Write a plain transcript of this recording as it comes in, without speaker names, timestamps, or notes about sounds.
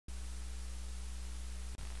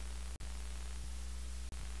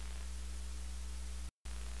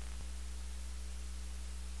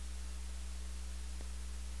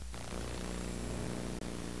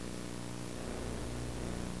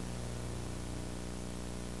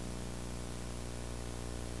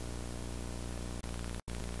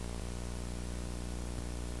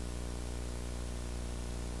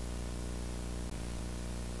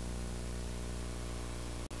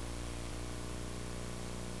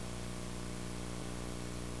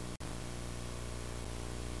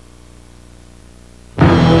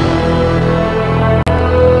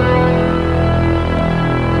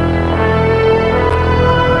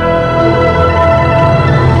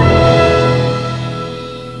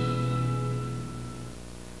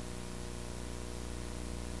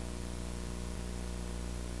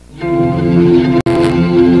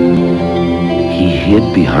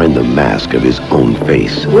behind the mask of his own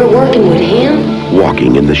face. We're working with him?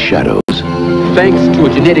 Walking in the shadows. Thanks to a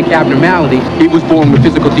genetic abnormality, he was born with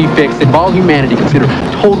physical defects that all humanity consider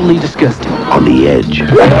totally disgusting. On the edge of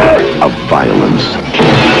violence.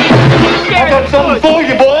 I got something for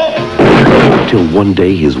you, boy! Till one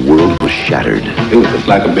day his world was shattered. It was just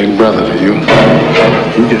like a big brother to you.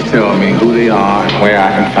 You just tell me who they are and where I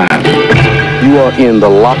can find them. You are in the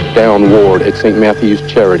lockdown ward at St. Matthew's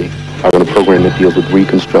Charity. I run a program that deals with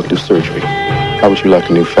reconstructive surgery. How would you like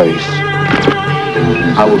a new face?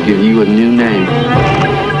 I will give you a new name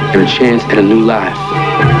and a chance at a new life.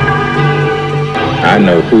 I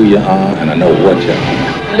know who you are and I know what you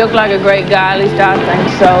are. You look like a great guy, at least I think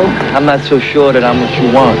so. I'm not so sure that I'm what you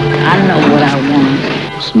want. I know what I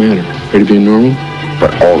want. What's the matter? Ready to be normal?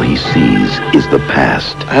 But all he sees is the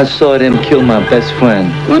past. I saw them kill my best friend.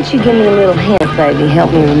 Why don't you give me a little hint, baby?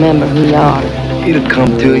 Help me remember who you are. It'll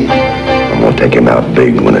come to you. I'm gonna take him out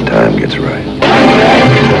big when the time gets right.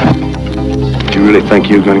 Do you really think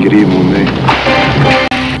you're gonna get even with me?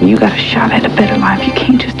 You got a shot at a better life. You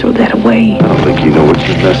can't just throw that away. I don't think you know what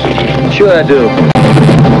your message is. Sure I do.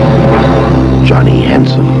 Johnny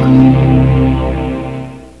Handsome.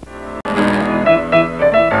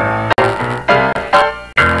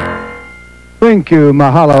 Thank you,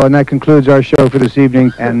 mahalo, and that concludes our show for this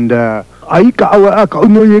evening. And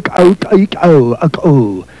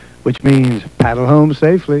which means paddle home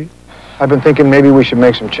safely. I've been thinking maybe we should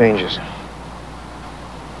make some changes.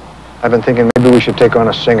 I've been thinking maybe we should take on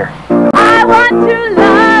a singer. I want to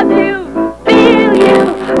love you, feel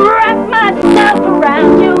you, wrap myself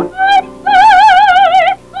around you.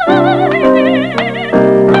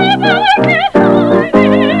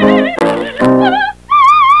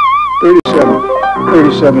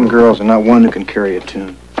 37 girls and not one who can carry a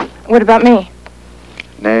tune. What about me?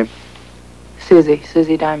 Name?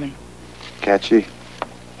 Susie Diamond. Catchy.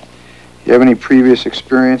 You have any previous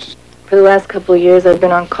experience? For the last couple of years, I've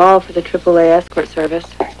been on call for the AAA escort service.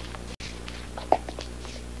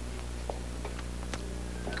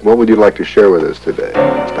 What would you like to share with us today,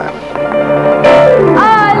 Miss Diamond?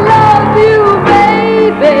 I love you,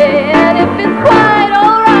 baby, and if it's quite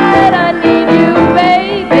alright, I need you,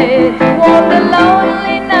 baby, to warm the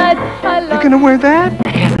lonely nights. You gonna wear that?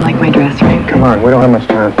 He doesn't like my dress, right? Come on, we don't have much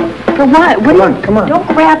time. For what? Come on. Don't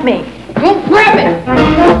grab me. Don't grab me!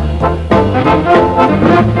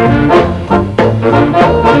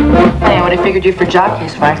 Hey, I would have figured you for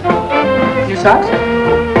jockeys, Frank. Your socks?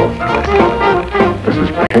 This is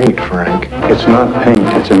paint, Frank. It's not paint.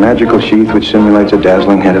 It's a magical sheath which simulates a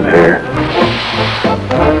dazzling head of hair.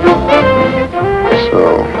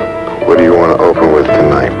 So, what do you want to open with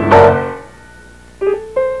tonight?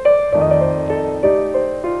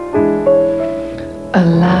 A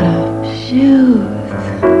lot of shoes,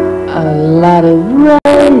 a lot of rice.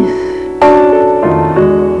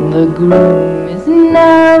 The groom is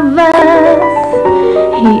nervous,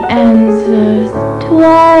 he answers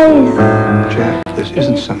twice. Jack, this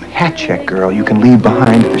isn't some hat check girl you can leave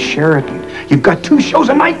behind at the Sheraton. You've got 2 shows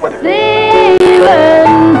a night with her. Save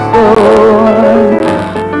and soar,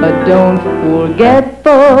 but don't forget,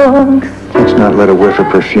 folks. Let's not let a whiff of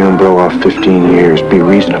perfume blow off 15 years. Be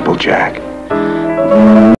reasonable, Jack.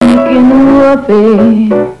 Making whoopee.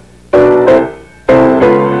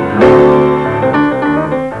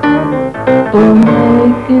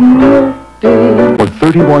 For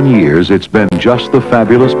 31 years, it's been just the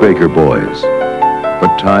fabulous Baker Boys.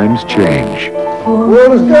 But times change.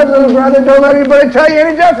 World is good, little brother. Don't let anybody tell you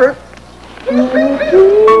any different.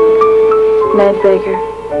 Ned Baker.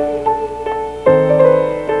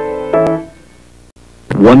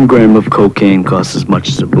 1 gram of cocaine costs as much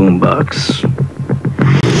as a boombox.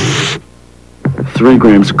 3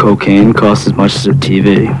 grams of cocaine costs as much as a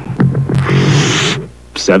TV.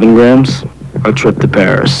 7 grams? A trip to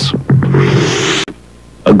Paris.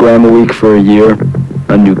 1 gram a week for a year,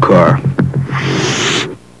 a new car.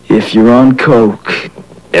 If you're on coke,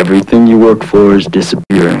 everything you work for is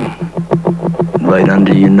disappearing. Right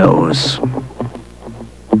under your nose.